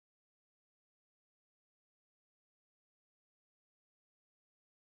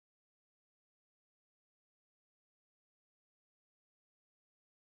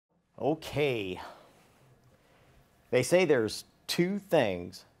Okay. They say there's two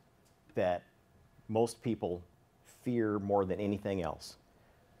things that most people fear more than anything else: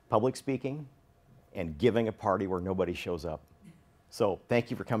 public speaking and giving a party where nobody shows up. So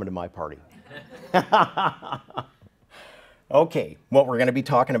thank you for coming to my party. Okay, what we're going to be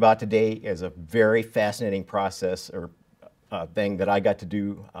talking about today is a very fascinating process or thing that I got to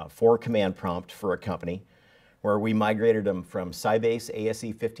do for command prompt for a company, where we migrated them from Sybase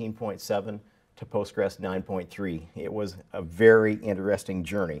ASE 15.7 to Postgres 9.3. It was a very interesting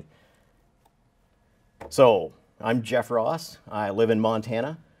journey. So I'm Jeff Ross. I live in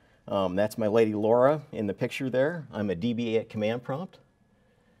Montana. That's my lady Laura in the picture there. I'm a DBA at command prompt.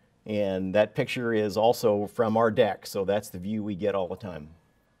 And that picture is also from our deck, so that's the view we get all the time.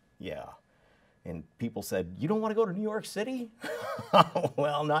 Yeah. And people said, "You don't want to go to New York City?"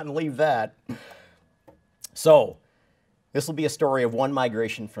 Well, not and leave that. So this will be a story of one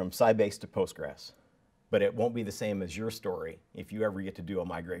migration from Sybase to Postgres, but it won't be the same as your story if you ever get to do a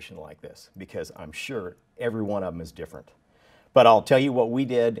migration like this, because I'm sure every one of them is different. But I'll tell you what we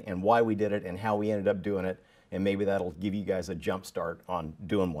did and why we did it and how we ended up doing it, and maybe that'll give you guys a jump start on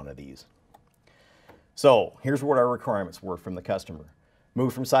doing one of these. So here's what our requirements were from the customer.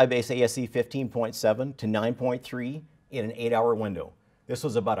 Move from Sybase ASE 15.7 to 9.3 in an 8-hour window. This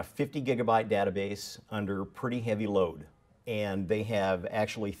was about a 50 gigabyte database under pretty heavy load. And they have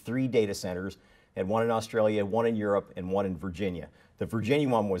actually 3 data centers, and one in Australia, one in Europe, and one in Virginia. The Virginia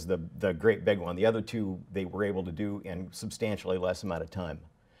one was the great big one. The other 2 they were able to do in substantially less amount of time.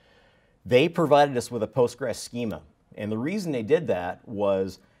 They provided us with a Postgres schema. And the reason they did that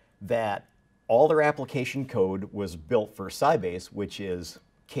was that all their application code was built for Sybase, which is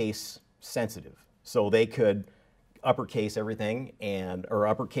case sensitive. So they could uppercase everything or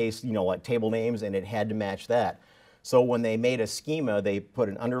uppercase, like table names, and it had to match that. So when they made a schema, they put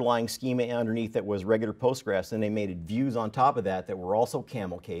an underlying schema underneath that was regular Postgres, and they made views on top of that that were also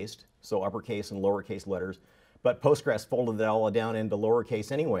camel cased, so uppercase and lowercase letters. But Postgres folded that all down into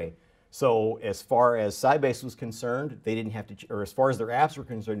lowercase anyway. So as far as Sybase was concerned, they didn't have to, or as far as their apps were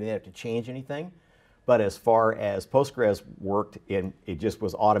concerned, they didn't have to change anything. But as far as Postgres worked, it just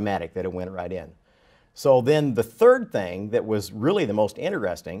was automatic that it went right in. So then the third thing that was really the most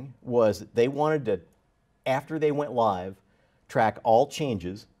interesting was they wanted to, after they went live, track all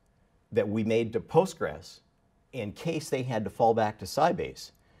changes that we made to Postgres in case they had to fall back to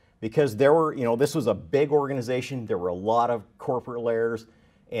Sybase. Because there were, this was a big organization, there were a lot of corporate layers,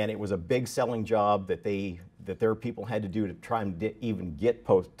 and it was a big selling job that their people had to do to try and even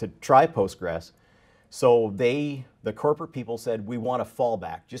try Postgres. So the corporate people said, "We want a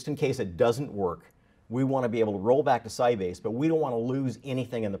fallback, just in case it doesn't work. We want to be able to roll back to Sybase, but we don't want to lose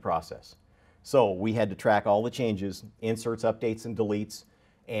anything in the process." So we had to track all the changes, inserts, updates, and deletes,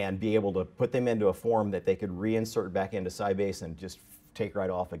 and be able to put them into a form that they could reinsert back into Sybase and just take right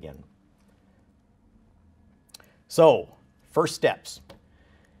off again. So, first steps.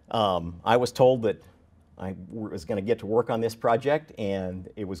 I was told that I was going to get to work on this project, and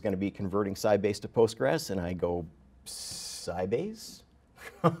it was going to be converting Sybase to Postgres, and I go, Sybase?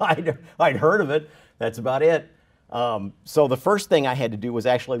 I'd heard of it. That's about it. So the first thing I had to do was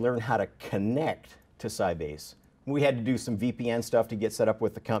actually learn how to connect to Sybase. We had to do some VPN stuff to get set up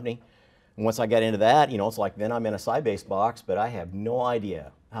with the company. And once I got into that, it's like then I'm in a Sybase box, but I have no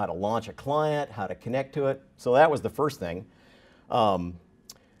idea how to launch a client, how to connect to it. So that was the first thing.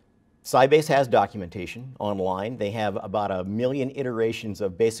 Sybase has documentation online. They have about 1 million iterations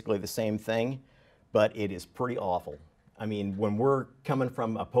of basically the same thing, but it is pretty awful. I mean, when we're coming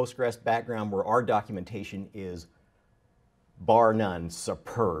from a Postgres background where our documentation is bar none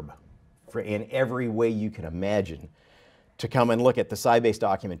superb in every way you can imagine, to come and look at the Sybase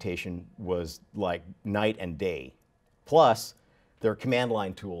documentation was like night and day. Plus, their command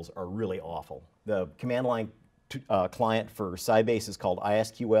line tools are really awful. The command line client for Sybase is called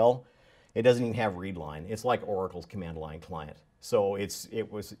ISQL. It doesn't even have read line. It's like Oracle's command line client. So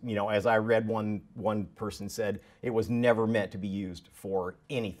it was, as I read one person said, it was never meant to be used for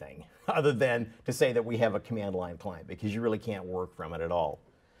anything other than to say that we have a command line client, because you really can't work from it at all.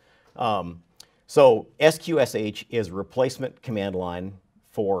 So SQSH is a replacement command line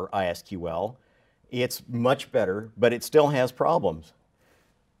for ISQL. It's much better, but it still has problems.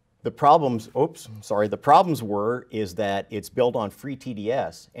 The problems is that it's built on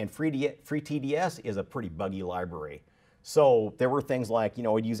FreeTDS, and FreeTDS is a pretty buggy library. So there were things like,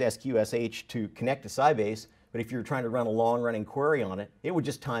 I'd use SQSH to connect to Sybase, but if you're trying to run a long-running query on it, it would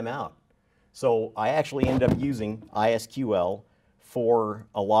just time out. So I actually ended up using ISQL for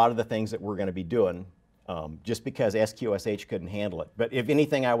a lot of the things that we're going to be doing just because SQSH couldn't handle it. But if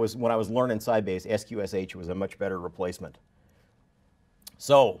anything, when I was learning Sybase, SQSH was a much better replacement.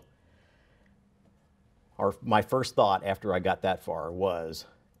 So my first thought after I got that far was,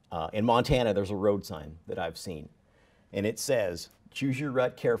 in Montana, there's a road sign that I've seen. And it says, choose your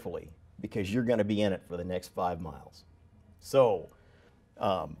rut carefully because you're going to be in it for the next 5 miles. So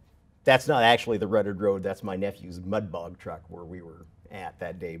that's not actually the rutted road. That's my nephew's mud bog truck where we were at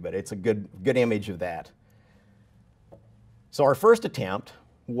that day. But it's a good image of that. So our first attempt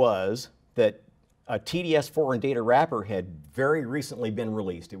was that a TDS foreign data wrapper had very recently been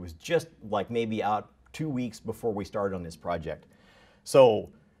released. It was just like maybe out 2 weeks before we started on this project. So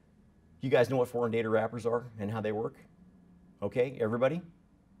you guys know what foreign data wrappers are and how they work? Okay, everybody?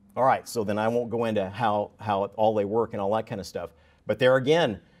 All right, so then I won't go into how all they work and all that kind of stuff. But there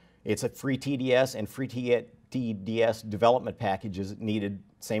again, it's a free TDS and free TDS development packages needed,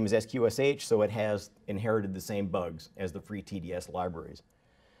 same as SQSH, so it has inherited the same bugs as the free TDS libraries.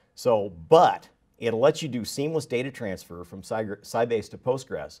 So, but it lets you do seamless data transfer from Sybase to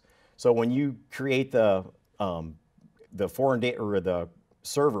Postgres. So when you create the foreign data or the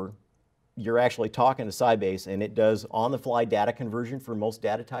server, you're actually talking to Sybase, and it does on-the-fly data conversion for most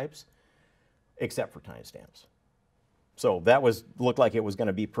data types, except for timestamps. So that looked like it was going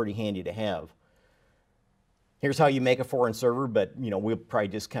to be pretty handy to have. Here's how you make a foreign server, but we'll probably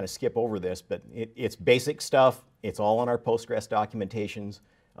just kind of skip over this. But it's basic stuff. It's all in our Postgres documentations.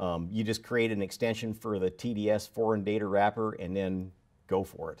 You just create an extension for the TDS foreign data wrapper, and then go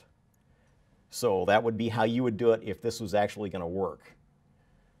for it. So that would be how you would do it if this was actually going to work.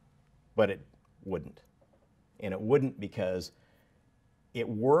 But it wouldn't. And it wouldn't because it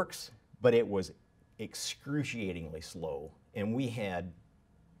works, but it was excruciatingly slow. And we had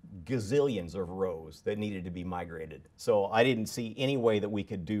gazillions of rows that needed to be migrated. So I didn't see any way that we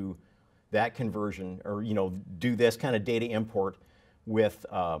could do that conversion or do this kind of data import with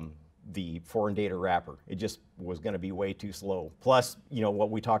the foreign data wrapper. It just was going to be way too slow. Plus, what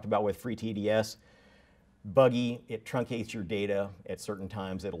we talked about with free TDS, buggy, it truncates your data at certain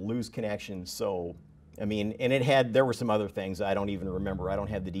times, it'll lose connections. So, and there were some other things I don't even remember. I don't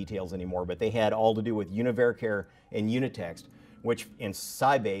have the details anymore, but they had all to do with univarchar and unitext, which in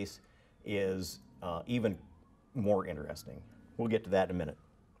Sybase is even more interesting. We'll get to that in a minute.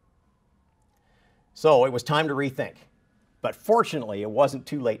 So it was time to rethink. But fortunately, it wasn't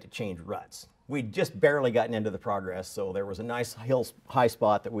too late to change ruts. We'd just barely gotten into the progress, so there was a nice high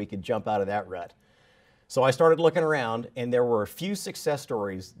spot that we could jump out of that rut. So I started looking around, and there were a few success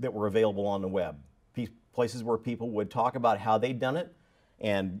stories that were available on the web. Places where people would talk about how they'd done it,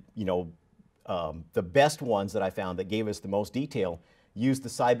 and the best ones that I found that gave us the most detail used the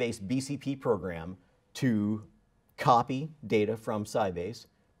Sybase BCP program to copy data from Sybase,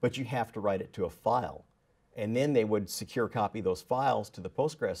 but you have to write it to a file. And then they would secure copy those files to the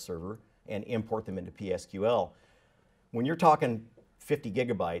Postgres server and import them into PSQL. When you're talking 50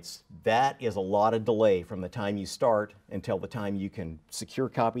 gigabytes, that is a lot of delay from the time you start until the time you can secure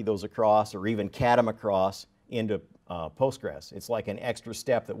copy those across or even cat them across into Postgres. It's like an extra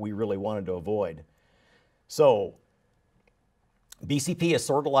step that we really wanted to avoid. So BCP is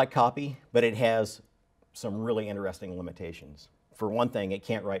sort of like copy, but it has some really interesting limitations. For one thing, it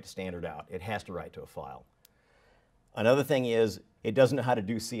can't write to standard out. It has to write to a file. Another thing is it doesn't know how to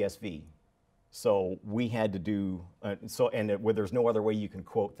do CSV. So we had to do, there's no other way you can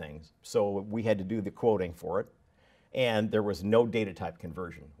quote things. So we had to do the quoting for it. And there was no data type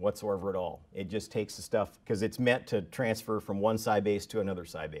conversion whatsoever at all. It just takes the stuff, because it's meant to transfer from one Sybase to another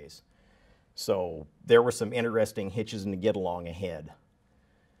Sybase. So there were some interesting hitches in the get along ahead.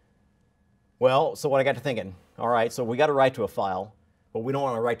 Well, so what I got to thinking, all right, so we got to write to a file, but we don't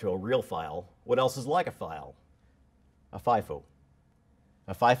want to write to a real file. What else is like a file? A FIFO.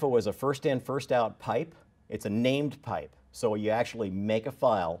 A FIFO is a first in, first out pipe. It's a named pipe. So you actually make a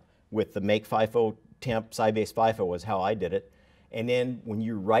file with the make FIFO temp Sybase FIFO is how I did it. And then when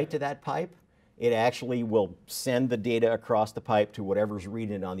you write to that pipe, it actually will send the data across the pipe to whatever's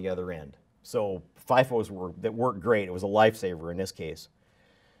reading it on the other end. So FIFOs that worked great. It was a lifesaver in this case.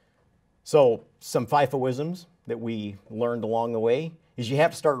 So some FIFOisms that we learned along the way is you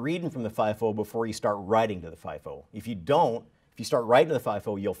have to start reading from the FIFO before you start writing to the FIFO. If you don't, if you start writing to the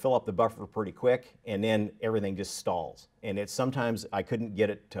FIFO, you'll fill up the buffer pretty quick, and then everything just stalls. And sometimes I couldn't get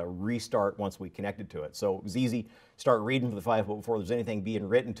it to restart once we connected to it. So it was easy, start reading from the FIFO before there's anything being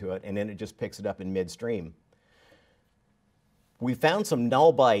written to it, and then it just picks it up in midstream. We found some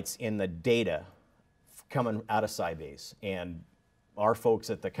null bytes in the data coming out of Sybase, and our folks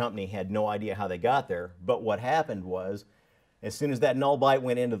at the company had no idea how they got there. But what happened was, as soon as that null byte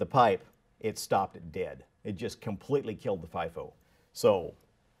went into the pipe, it stopped it dead. It just completely killed the FIFO. So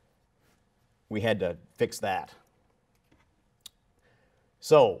we had to fix that.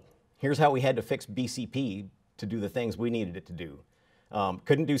 So here's how we had to fix BCP to do the things we needed it to do.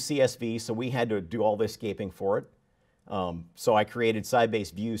 Couldn't do CSV, so we had to do all the escaping for it. So I created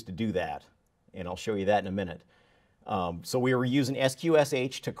Sybase views to do that, and I'll show you that in a minute. So we were using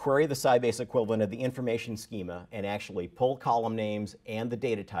SQSH to query the Sybase equivalent of the information schema and actually pull column names and the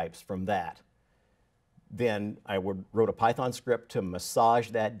data types from that. Then I wrote a Python script to massage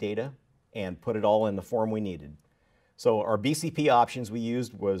that data and put it all in the form we needed. So our BCP options we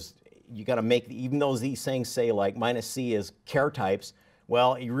used was, you got to make, even though these things say like -C is char types,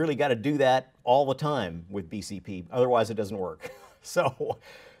 well, you really got to do that all the time with BCP, otherwise it doesn't work. So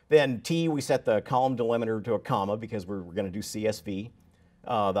then T, we set the column delimiter to a comma because we're going to do CSV.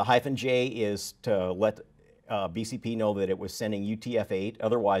 The -J is to let BCP know that it was sending UTF-8,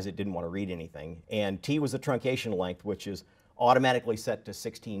 otherwise it didn't want to read anything. And T was the truncation length, which is automatically set to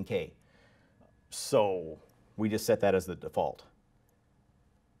 16K. So we just set that as the default.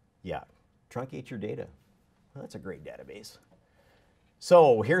 Yeah, truncate your data. Well, that's a great database.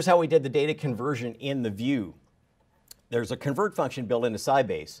 So here's how we did the data conversion in the view. There's a convert function built into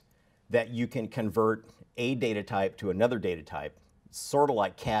Sybase that you can convert a data type to another data type. It's sort of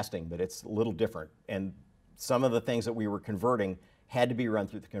like casting, but it's a little different. And some of the things that we were converting had to be run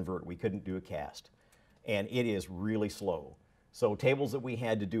through the convert. We couldn't do a cast. And it is really slow. So tables that we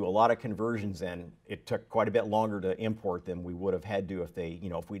had to do a lot of conversions in, it took quite a bit longer to import than we would have had to if they,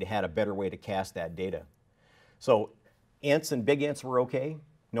 if we'd had a better way to cast that data. So ints and big ints were okay.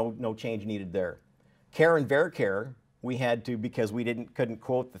 No change needed there. Char and varchar, we had to, because we couldn't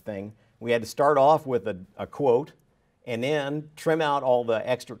quote the thing, we had to start off with a quote and then trim out all the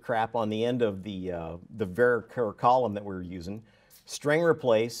extra crap on the end of the varchar column that we were using, string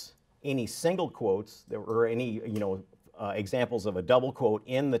replace any single quotes that were any, examples of a double quote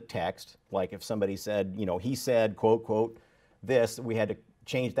in the text, like if somebody said, he said, quote, quote, this, we had to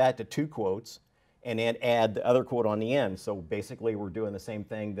change that to 2 quotes and then add the other quote on the end. So basically we're doing the same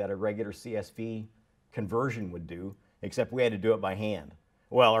thing that a regular CSV conversion would do, except we had to do it by hand.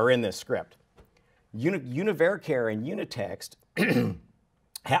 Well, or in this script. Univarchar and unitext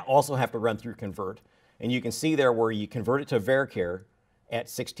also have to run through convert. And you can see there where you convert it to varchar at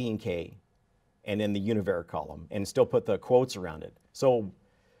 16K and in the univar column and still put the quotes around it. So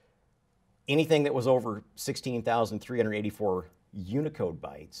anything that was over 16,384 Unicode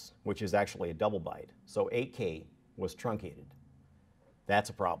bytes, which is actually a double byte, so 8K was truncated.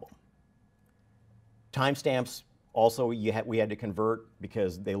 That's a problem. Timestamps also we had to convert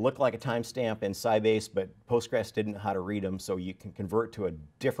because they look like a timestamp in Sybase, but Postgres didn't know how to read them, so you can convert to a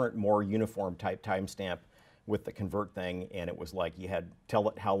different, more uniform type timestamp with the convert thing, and it was like you had to tell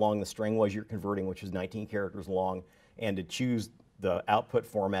it how long the string was you're converting, which is 19 characters long, and to choose the output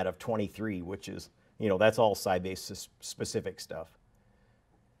format of 23, which is, that's all Sybase specific stuff.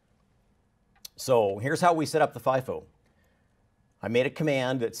 So here's how we set up the FIFO. I made a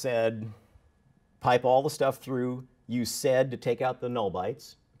command that said, pipe all the stuff through, use sed to take out the null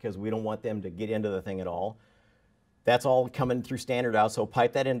bytes, because we don't want them to get into the thing at all. That's all coming through standard out, so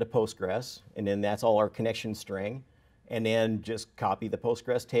pipe that into Postgres, and then that's all our connection string. And then just copy the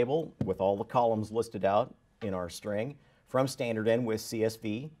Postgres table with all the columns listed out in our string from standard in with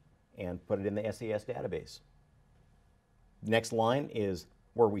CSV and put it in the SAS database. Next line is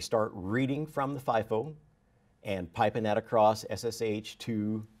where we start reading from the FIFO and piping that across SSH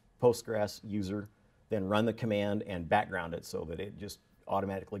to Postgres user, then run the command and background it so that it just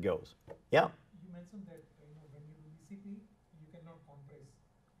automatically goes. Yeah? You mentioned that when you do BCP, you cannot compress,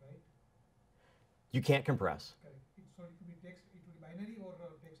 right? You can't compress. Correct. So it could be text, it would be binary or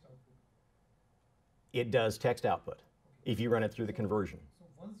text output? It does text output if you run it through the conversion. So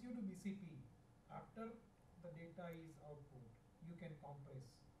once you do BCP, after the data is output, you can compress,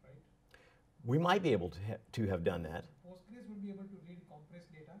 right? We might be able to have done that. Postgres will be able to read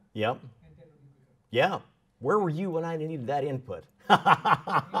compressed data. Yep. And that will be quicker. Yeah. Where were you when I needed that input? Time to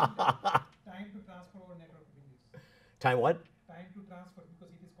transfer over network images. Time what? Time to transfer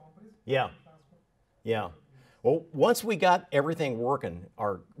because it is compressed. Yeah. Transfer. Yeah. Well, once we got everything working,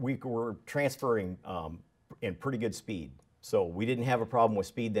 we were transferring in pretty good speed. So we didn't have a problem with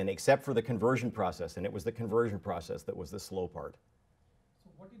speed then, except for the conversion process, and it was the conversion process that was the slow part.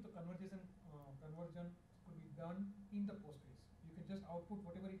 So what if the conversion could be done in the Postgres? You can just output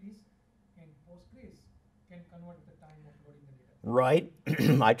whatever it is, and Postgres can convert at the time of loading the data. Right.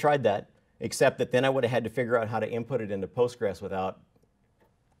 I tried that, except that then I would have had to figure out how to input it into Postgres without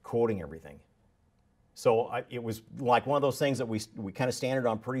quoting everything. So it was like one of those things that we kind of standard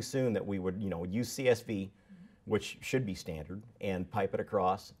on pretty soon, that we would use CSV, which should be standard, and pipe it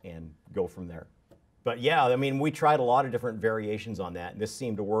across and go from there. But yeah, I mean, we tried a lot of different variations on that, and this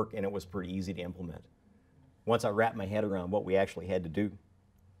seemed to work, and it was pretty easy to implement once I wrapped my head around what we actually had to do.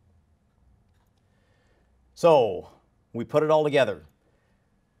 So we put it all together.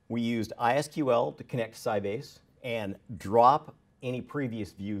 We used ISQL to connect to Sybase and drop any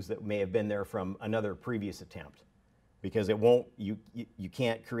previous views that may have been there from another previous attempt, because it won't, you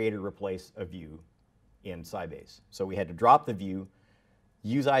can't create or replace a view in Sybase. So we had to drop the view,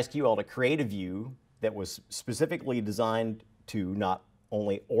 use ISQL to create a view that was specifically designed to not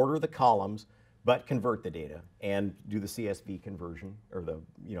only order the columns, but convert the data and do the CSV conversion, or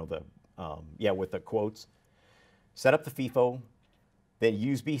with the quotes. Set up the FIFO, then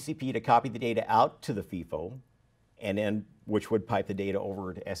use BCP to copy the data out to the FIFO, and then which would pipe the data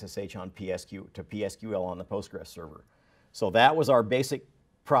over to SSH on PSQL on the Postgres server. So that was our basic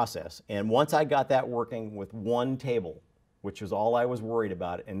process. And once I got that working with one table, which was all I was worried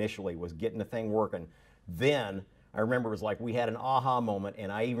about initially, was getting the thing working, then I remember it was like we had an aha moment,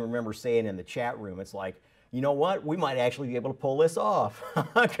 and I even remember saying in the chat room, it's like, you know what, we might actually be able to pull this off.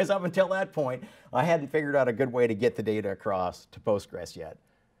 Because up until that point, I hadn't figured out a good way to get the data across to Postgres yet.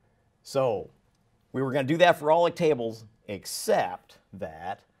 So we were going to do that for all the tables, except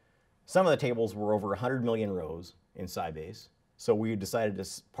that some of the tables were over 100 million rows in Sybase. So we decided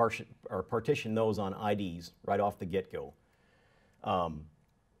to partition those on IDs right off the get-go.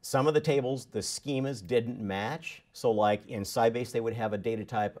 Some of the tables, the schemas didn't match. So like in Sybase, they would have a data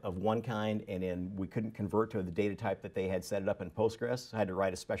type of one kind, and then we couldn't convert to the data type that they had set it up in Postgres. I had to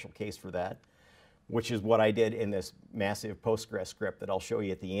write a special case for that, which is what I did in this massive Postgres script that I'll show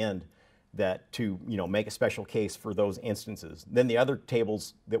you at the end, that to make a special case for those instances. Then the other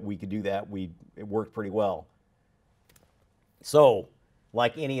tables that we could do that, it worked pretty well. So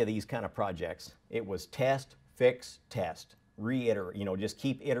like any of these kind of projects, it was test, fix, test, reiterate, just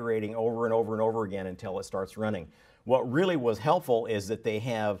keep iterating over and over and over again until it starts running. What really was helpful is that they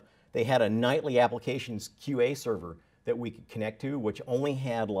had a nightly applications QA server that we could connect to, which only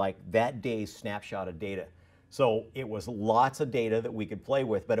had like that day's snapshot of data. So it was lots of data that we could play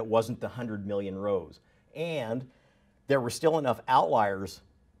with, but it wasn't the 100 million rows. And there were still enough outliers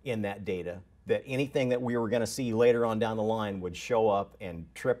in that data that anything that we were going to see later on down the line would show up and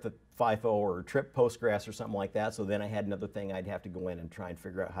trip the FIFO or trip Postgres or something like that. So then I had another thing I'd have to go in and try and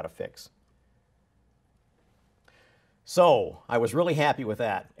figure out how to fix. So I was really happy with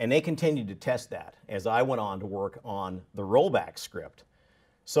that. And they continued to test that as I went on to work on the rollback script.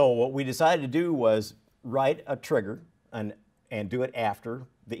 So what we decided to do was write a trigger and do it after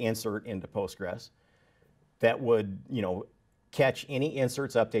the insert into Postgres that would, catch any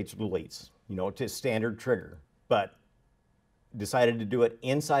inserts, updates, deletes, to standard trigger, but decided to do it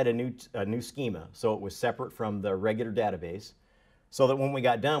inside a new schema, so it was separate from the regular database, so that when we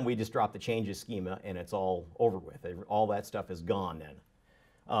got done, we just dropped the changes schema and it's all over with. All that stuff is gone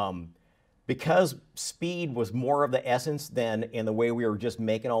then. Because speed was more of the essence than in the way we were just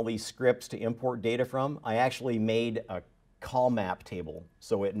making all these scripts to import data from, I actually made a call map table.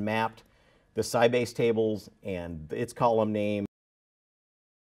 So it mapped the Sybase tables and its column name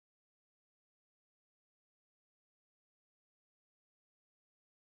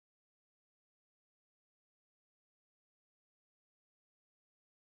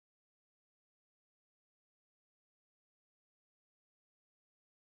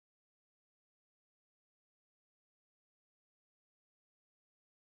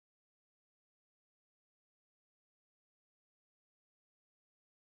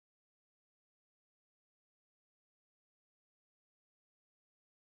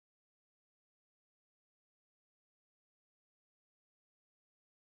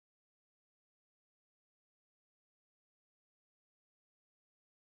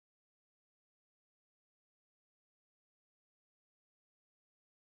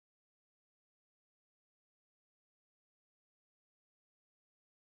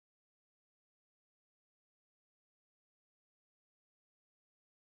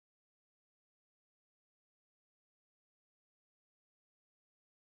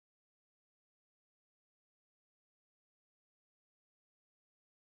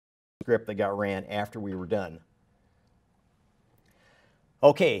script that got ran after we were done.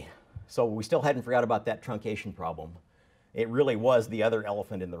 Okay, so we still hadn't forgot about that truncation problem. It really was the other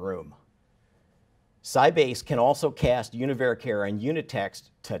elephant in the room. Sybase can also cast univaric and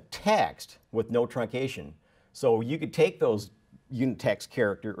unitext to text with no truncation. So you could take those unitext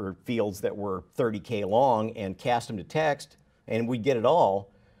character or fields that were 30K long and cast them to text, and we'd get it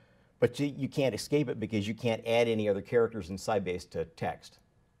all. but you can't escape it because you can't add any other characters in Sybase to text.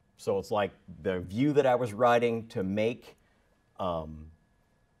 So it's like the view that I was writing to make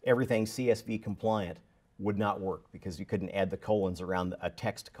everything CSV compliant would not work because you couldn't add the colons around a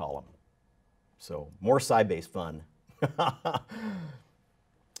text column. So more Sybase fun.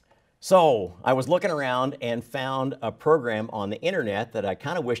 So I was looking around and found a program on the internet that I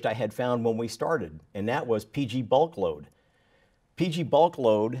kind of wished I had found when we started, and that was PG Bulk Load. PG Bulk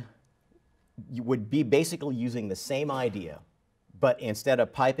Load, you would be basically using the same idea, but instead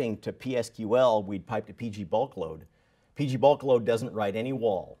of piping to PSQL, we'd pipe to PG Bulk Load. PG Bulk Load doesn't write any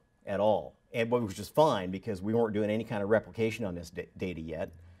wall at all, and which is fine because we weren't doing any kind of replication on this data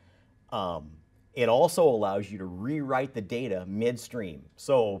yet. It also allows you to rewrite the data midstream.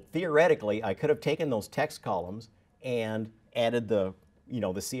 So theoretically, I could have taken those text columns and added the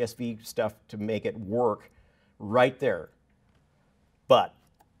CSV stuff to make it work right there. But,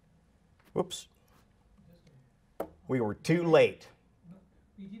 whoops, we were too late. No,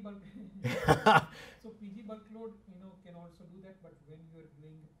 PG bulk. So PG bulk load, can also do that. But when you are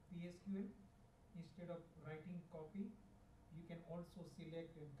doing PSQL, instead of writing copy, you can also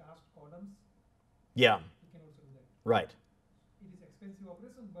select and cast columns. Yeah. You can also do that. Right. It is expensive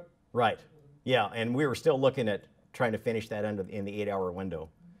operation, but right. Yeah, and we were still looking at trying to finish that in the 8-hour window.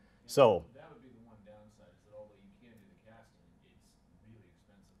 So that would be the one downside, is that although you can do the casting, it's really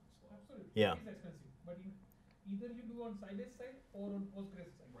expensive and slow. absolutely, yeah. it is expensive. But either you do on Sybase side or on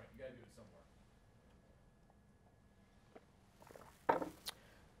Postgres side. Right, you got to do it somewhere.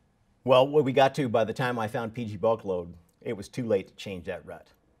 Well, what we got to by the time I found PG Bulk Load, it was too late to change that rut.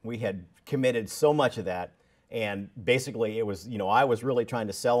 We had committed so much of that, and basically it was, I was really trying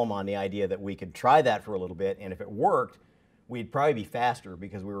to sell them on the idea that we could try that for a little bit, and if it worked, we'd probably be faster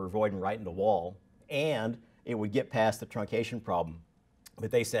because we were avoiding writing the wall, and it would get past the truncation problem. But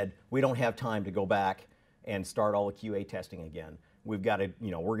they said, we don't have time to go back and start all the QA testing again. We've got to,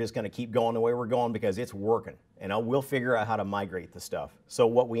 we're just going to keep going the way we're going because it's working, and we'll figure out how to migrate the stuff. So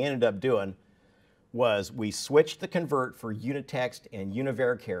what we ended up doing was we switched the convert for unitext and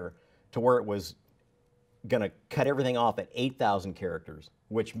univarchar to where it was going to cut everything off at 8,000 characters,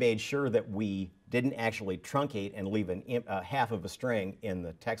 which made sure that we didn't actually truncate and leave half of a string in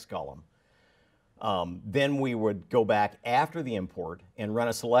the text column. Then we would go back after the import and run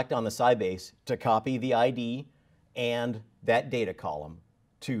a select on the Sybase to copy the ID and that data column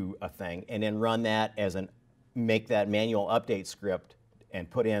to a thing, and then run that as make that manual update script and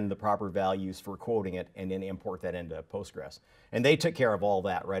put in the proper values for quoting it, and then import that into Postgres. And they took care of all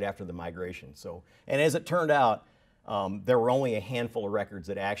that right after the migration. So, and as it turned out, there were only a handful of records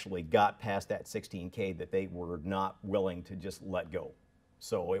that actually got past that 16K that they were not willing to just let go.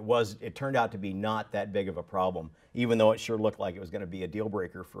 So it turned out to be not that big of a problem, even though it sure looked like it was going to be a deal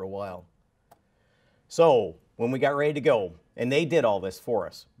breaker for a while. So when we got ready to go, and they did all this for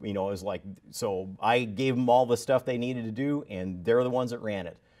us, it was like, so I gave them all the stuff they needed to do, and they're the ones that ran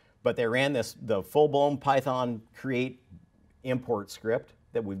it. But they ran the full-blown Python create import script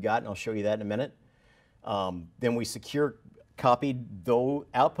that we've got, and I'll show you that in a minute. Then we copied the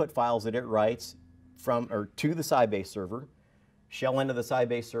output files that it writes to the Sybase server, shell into the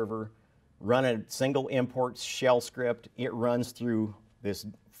Sybase server, run a single import shell script. It runs through this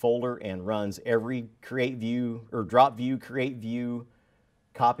folder and runs every create view or drop view, create view,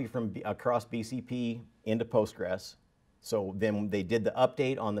 copy from across BCP into Postgres. So then they did the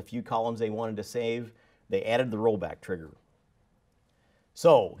update on the few columns they wanted to save. They added the rollback trigger.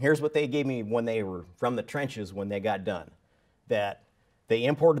 So here's what they gave me when they were from the trenches when they got done. That they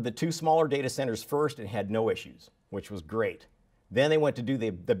imported the 2 smaller data centers first and had no issues, which was great. Then they went to do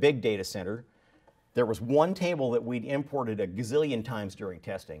the big data center. There was one table that we'd imported a gazillion times during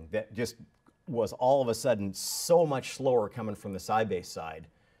testing that just was all of a sudden so much slower coming from the Sybase side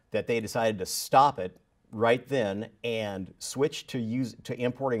that they decided to stop it right then and switch to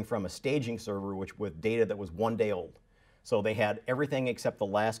importing from a staging server with data that was 1 day old. So they had everything except the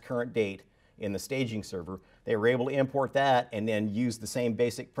last current date in the staging server. They were able to import that and then use the same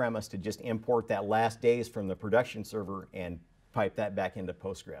basic premise to just import that last days from the production server and pipe that back into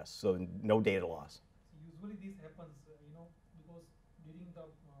Postgres, so no data loss. Usually this happens, because during the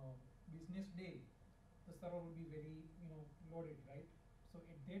business day, the server will be very, loaded, right? So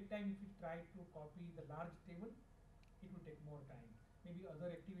at that time, if you try to copy the large table, it will take more time. Maybe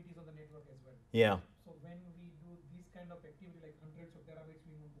other activities on the network as well. Yeah. So when we do this kind of activity, like hundreds of terabytes,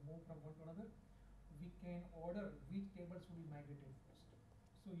 we want to move from one to another, we can order which tables will be migrated first.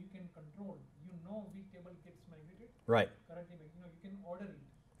 So you can control, which table gets migrated. Right. Currently, you can order it.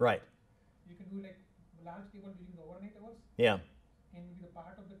 Right. You can do like large table during the overnight hours. Yeah. And with the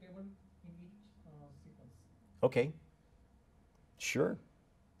part of the table in each sequence. Okay, sure.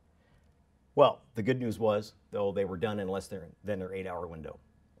 Well, the good news was, though, they were done in less than their 8-hour window.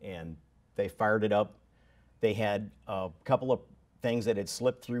 And they fired it up. They had a couple of things that had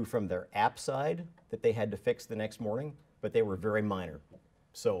slipped through from their app side that they had to fix the next morning, but they were very minor.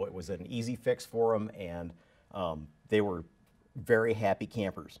 So it was an easy fix for them, and they were very happy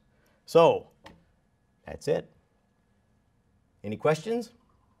campers. So that's it. Any questions?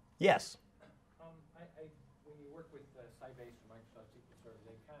 Yes. When you work with Sybase or Microsoft SQL Server,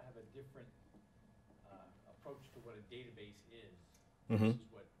 they kind of have a different approach to what a database is versus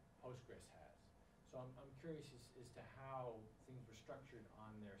what Postgres has. So I'm curious as to how things were structured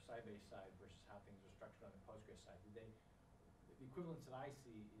on their Sybase side versus how things are structured on the Postgres side. The equivalence that I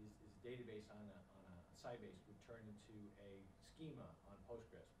see is database on a Sybase would turn into a schema on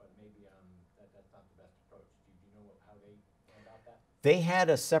Postgres, but maybe that's not the best approach. Do you know how they go about that? They had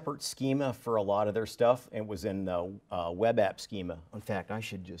a separate schema for a lot of their stuff, and it was in the web app schema. In fact, I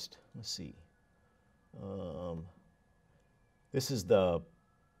should just, let's see. This is the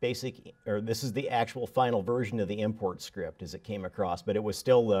basic, or this is the actual final version of the import script as it came across, but it was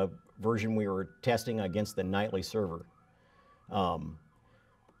still the version we were testing against the nightly server.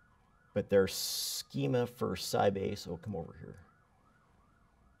 But their schema for Sybase, oh, come over here.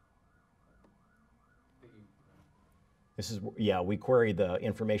 This is, yeah, we queried the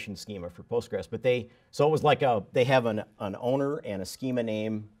information schema for Postgres, but so it was like they have an owner and a schema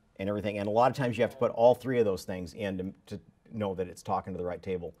name and everything, and a lot of times you have to put all three of those things in to know that it's talking to the right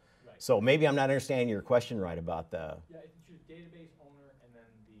table. Right. So maybe I'm not understanding your question right about the... Yeah, it's your database owner and then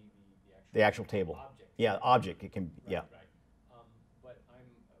the actual table. Object. Yeah, object, it can, Right, yeah. right. But I'm,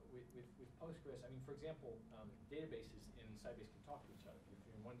 with Postgres, I mean, for example, databases in Sybase can talk to each other. If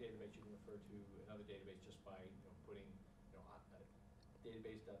you're in one database, you can refer to another database just by putting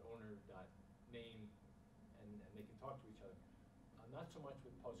database.owner.name, and they can talk to each other. Not so much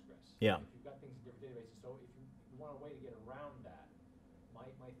with Postgres. Yeah. If you've got things in different databases, so if you want a way to get around that, my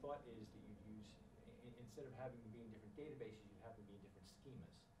thought is that you'd use, instead of having them be in different databases, you'd have them be in different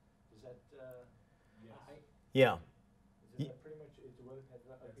schemas. Does that, Yes. Yeah, is that pretty much, have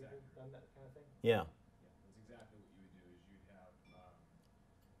other people done that kind of thing? yeah. Yeah, that's exactly what you would do, is you'd have,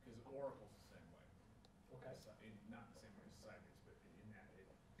 because Oracle's the same way. Okay. Not the same way as Sybase, but in that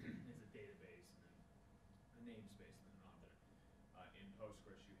it is a database and then a namespace and then an object. In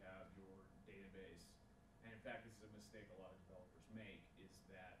Postgres, you have your database, and in fact, this is a mistake a lot of developers make, is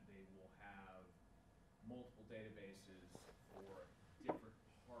that they will have multiple databases for different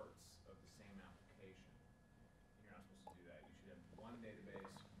parts of the same application. And you're not supposed to do that. You should have one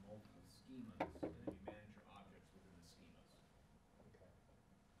database, multiple schemas, and then you manage your objects within the schemas. Okay.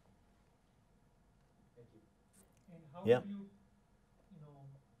 Thank you. And how Yeah. do you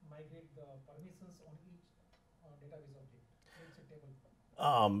migrate the permissions on each database object? It's a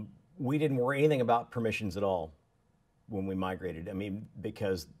table. We didn't worry anything about permissions at all when we migrated. I mean,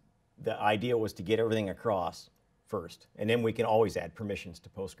 because the idea was to get everything across first, and then we can always add permissions to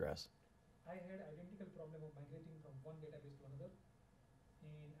Postgres. I had identical problem of migrating from one database to another,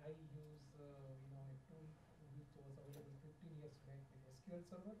 and I use a tool which was available 15 years back, like SQL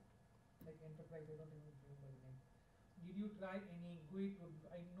Server, like Enterprise. I don't even remember the name. Did you try any GUID?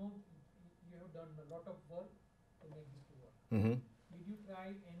 I know you have done a lot of work to make this to work. Mm-hmm. Did you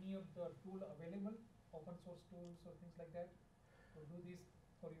try any of the tool available, open source tools or things like that, to do this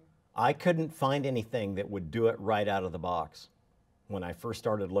for you? I couldn't find anything that would do it right out of the box when I first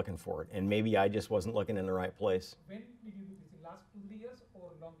started looking for it, and maybe I just wasn't looking in the right place. When did you do this? In last 2-3 years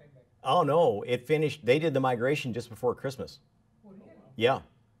or a long time back? Oh no, it finished, they did the migration just before Christmas. Oh, really? Yeah.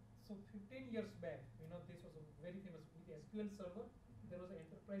 So 15 years back, this was a very famous with SQL Server. There was an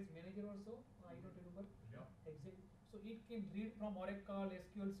enterprise manager also. I don't remember. Yeah. Exactly. So it can read from Oracle,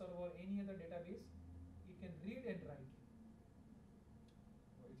 SQL Server, any other database. It can read and write.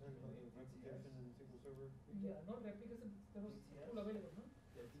 Are you talking about the replication in SQL Server? Yeah, not replication. There was tool available, no?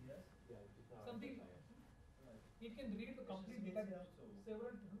 Yeah, it's not. Something. It can read the complete database.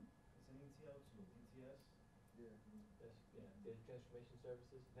 Several. It's an ETL tool, ETS. Yeah, data transformation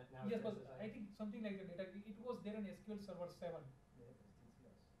services. Now Yes, it's but SSIS. I think something like the data. It was there in SQL Server 7. Yeah, it's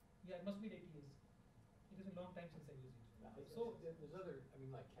ETS. Yeah, it must be the ATS. It is a long time since I used it. So there's other,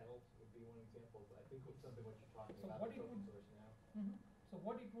 like Kettle would be one example, but I think with something what you're talking So about what is it open would- source now. So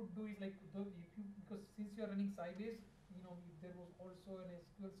what it would do is like because since you are running Sybase, if there was also an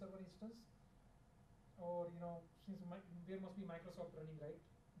SQL Server instance, or since there must be Microsoft running, right?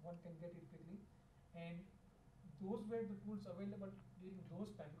 One can get it quickly, and those were the tools available during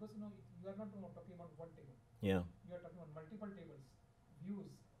those times because you are not talking about one table. Yeah. You are talking about multiple tables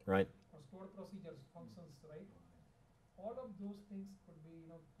views, Right. or stored procedures, functions, right? All of those things could be,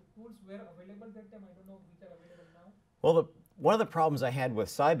 the tools were available that time. I don't know which are available now. Well, one of the problems I had with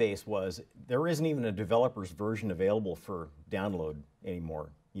Sybase was there isn't even a developer's version available for download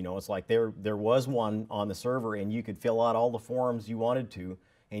anymore. It's like there was one on the server, and you could fill out all the forms you wanted to,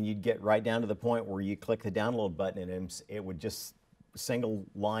 and you'd get right down to the point where you click the download button, and it would just single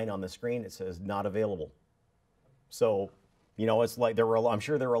line on the screen that says not available. So, it's like I'm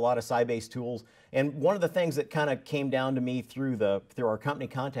sure there were a lot of Sybase tools, and one of the things that kind of came down to me through our company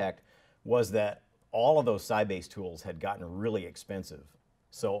contact was that all of those Sybase tools had gotten really expensive.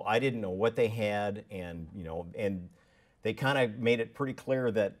 So I didn't know what they had, and they kind of made it pretty clear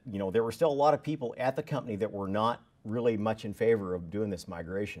that there were still a lot of people at the company that were not really much in favor of doing this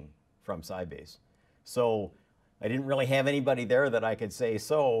migration from Sybase. So I didn't really have anybody there that I could say,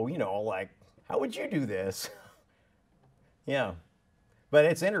 so, like, how would you do this? Yeah, but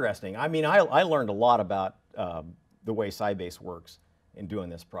it's interesting. I mean, I learned a lot about the way Sybase works in doing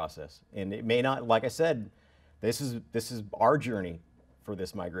this process. And it may not, like I said, this is our journey for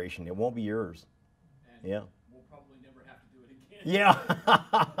this migration. It won't be yours. And yeah. We'll probably never have to do it again.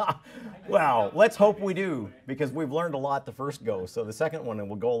 Yeah. Well, let's hope we do, because we've learned a lot the first go. So the second one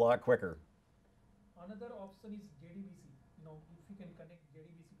will go a lot quicker. Another option is JDBC. If you can connect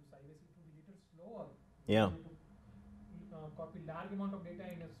JDBC to Sybase, it will be little slower. Yeah. To copy large amount of data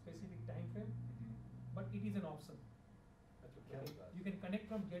in a specific time frame, but it is an option. That's what Kelly does. You can connect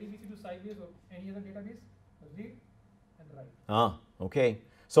from JDBC to Sybase or any other database, read and write. Ah, okay.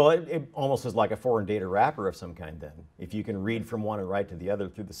 So it almost is like a foreign data wrapper of some kind then, if you can read from one and write to the other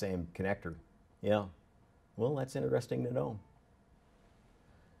through the same connector. Yeah. Well, that's interesting to know.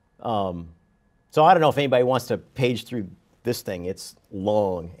 So I don't know if anybody wants to page through this thing. It's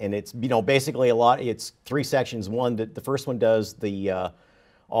long, and it's basically it's 3 sections. The first one does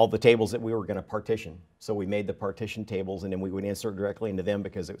all the tables that we were going to partition. So we made the partition tables, and then we would insert directly into them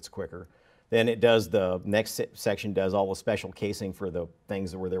because it's quicker. Then the next section does all the special casing for the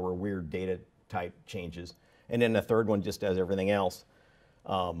things where there were weird data type changes. And then the third one just does everything else.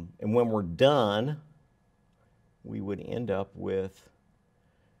 And when we're done, we would end up with,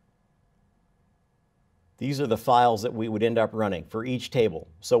 these are the files that we would end up running for each table.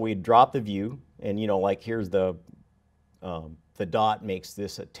 So we'd drop the view, and like here's the dot makes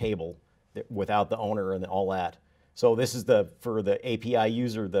this a table without the owner and all that. So this is for the API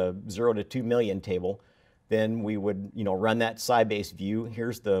user, the 0 to 2 million table. Then we would run that Sybase view.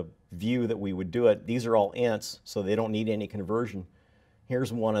 Here's the view that we would do it. These are all ints, so they don't need any conversion.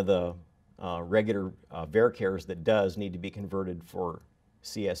 Here's one of the regular varchars that does need to be converted for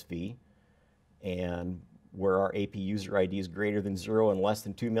CSV, and where our AP user ID is greater than 0 and less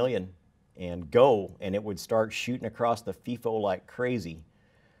than 2 million, and go, and it would start shooting across the FIFO like crazy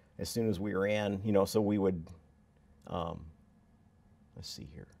as soon as we ran, so we would, let's see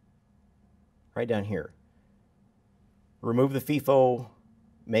here, right down here, remove the FIFO,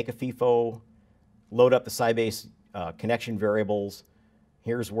 make a FIFO, load up the Sybase connection variables.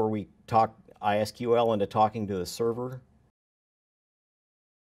 Here's where we talk ISQL into talking to the server.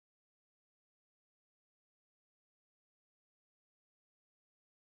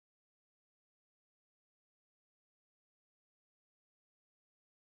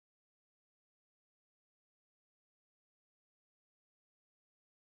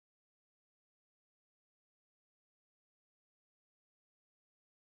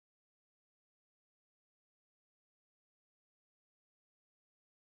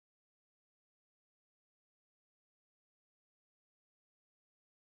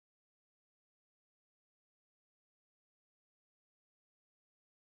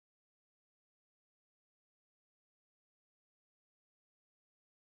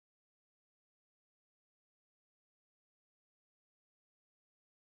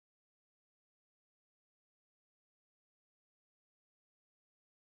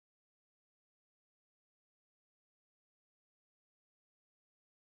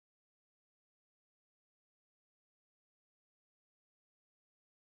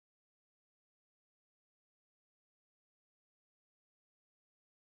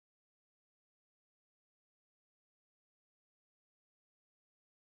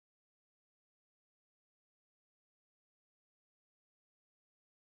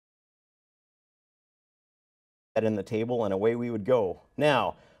 That in the table, and away we would go.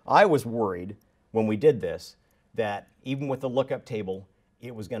 Now, I was worried when we did this that even with the lookup table,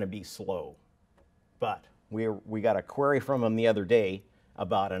 it was going to be slow. But we got a query from them the other day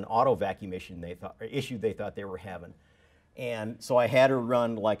about an auto vacuum issue they thought they were having. And so I had her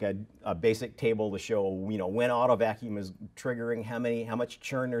run like a basic table to show, you know, when auto vacuum is triggering, how much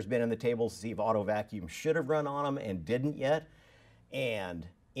churn there's been in the tables to see if auto vacuum should have run on them and didn't yet. And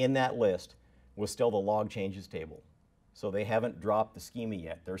in that list was still the log changes table. So they haven't dropped the schema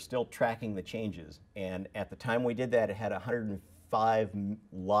yet. They're still tracking the changes. And at the time we did that, it had 105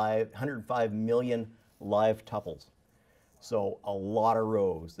 million live tuples. So a lot of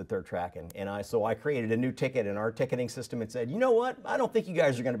rows that they're tracking. And so I created a new ticket in our ticketing system and said, you know what? I don't think you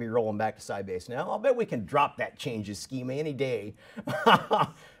guys are going to be rolling back to Sybase now. I'll bet we can drop that changes schema any day.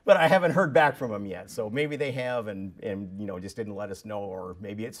 But I haven't heard back from them yet. So maybe they have and you know, just didn't let us know, or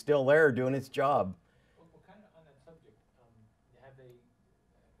maybe it's still there doing its job. Well, kind of on that subject, have they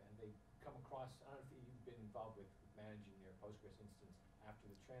come across, I don't know if you've been involved with managing their Postgres instance after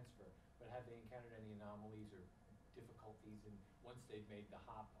the transfer, but have they encountered any anomalies or difficulties in once they've made the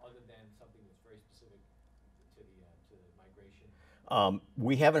hop, other than something that's very specific to the migration?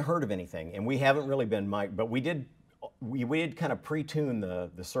 We haven't heard of anything, and we haven't really been but we did kind of pre-tune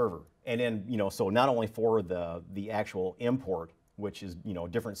the server, and then, you know, so not only for the actual import, which is, you know,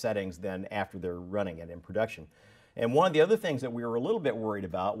 different settings than after they're running it in production. And one of the other things that we were a little bit worried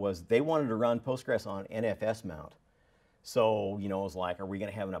about was they wanted to run Postgres on NFS mount. So, you know, it was like, are we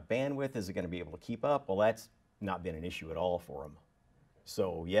going to have enough bandwidth? Is it going to be able to keep up? Well, that's not been an issue at all for them.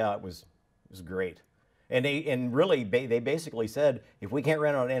 So yeah, it was great. And they basically said, if we can't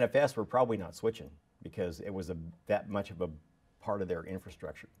run on NFS, we're probably not switching, because it was that much of a part of their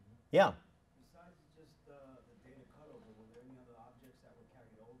infrastructure. Yeah. Besides just the data cutover, were there any other objects that were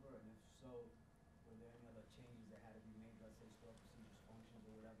carried over? And if so, were there any other changes that had to be made, let's say stored procedures, functions,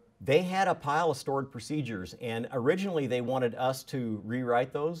 or whatever? They had a pile of stored procedures, and originally they wanted us to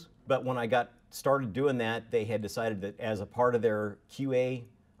rewrite those, but when I got started doing that, they had decided that as a part of their QA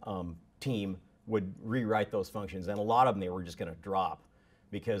team would rewrite those functions, and a lot of them they were just going to drop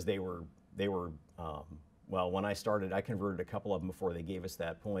because they were well, when I started, I converted a couple of them before they gave us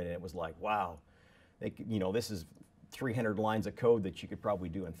that point, and it was like, wow, you know, this is 300 lines of code that you could probably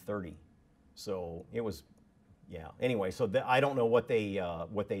do in 30. So it was, yeah. Anyway, so I don't know what they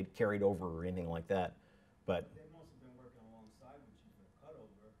carried over or anything like that, but They must have been working alongside with you for the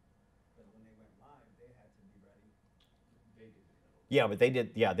cutover, but when they went live, they had to be ready. They did the cutover. yeah, but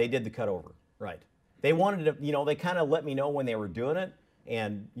they did the cutover, right? They wanted to, you know, they kind of let me know when they were doing it,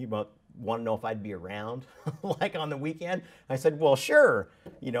 and you want to know if I'd be around, like on the weekend. I said, well, sure,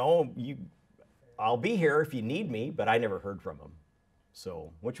 you know, I'll be here if you need me, but I never heard from them,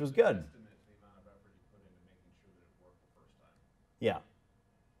 so, which was good. Estimate the amount of effort you put into making sure that it worked the first time. Yeah.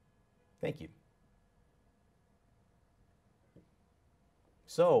 Thank you.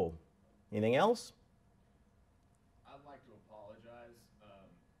 So, anything else? I'd like to apologize.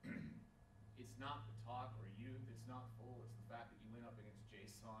 It's not the talk or you that's not full. It's the fact that you went up against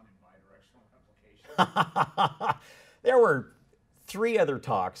JSON and bidirectional applications. There were 3 other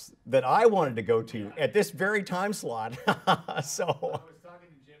talks that I wanted to go to at this very time slot. So I was talking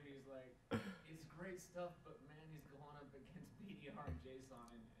to Jim. He's like, "It's great stuff, but man, he's going up against BDR and JSON,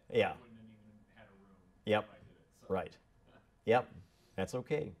 and Yeah. I wouldn't have even had a room Yep. if I did it." So. Right. Yep. That's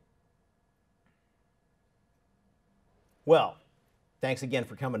okay. Well, thanks again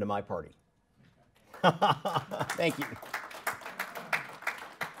for coming to my party. Thank you.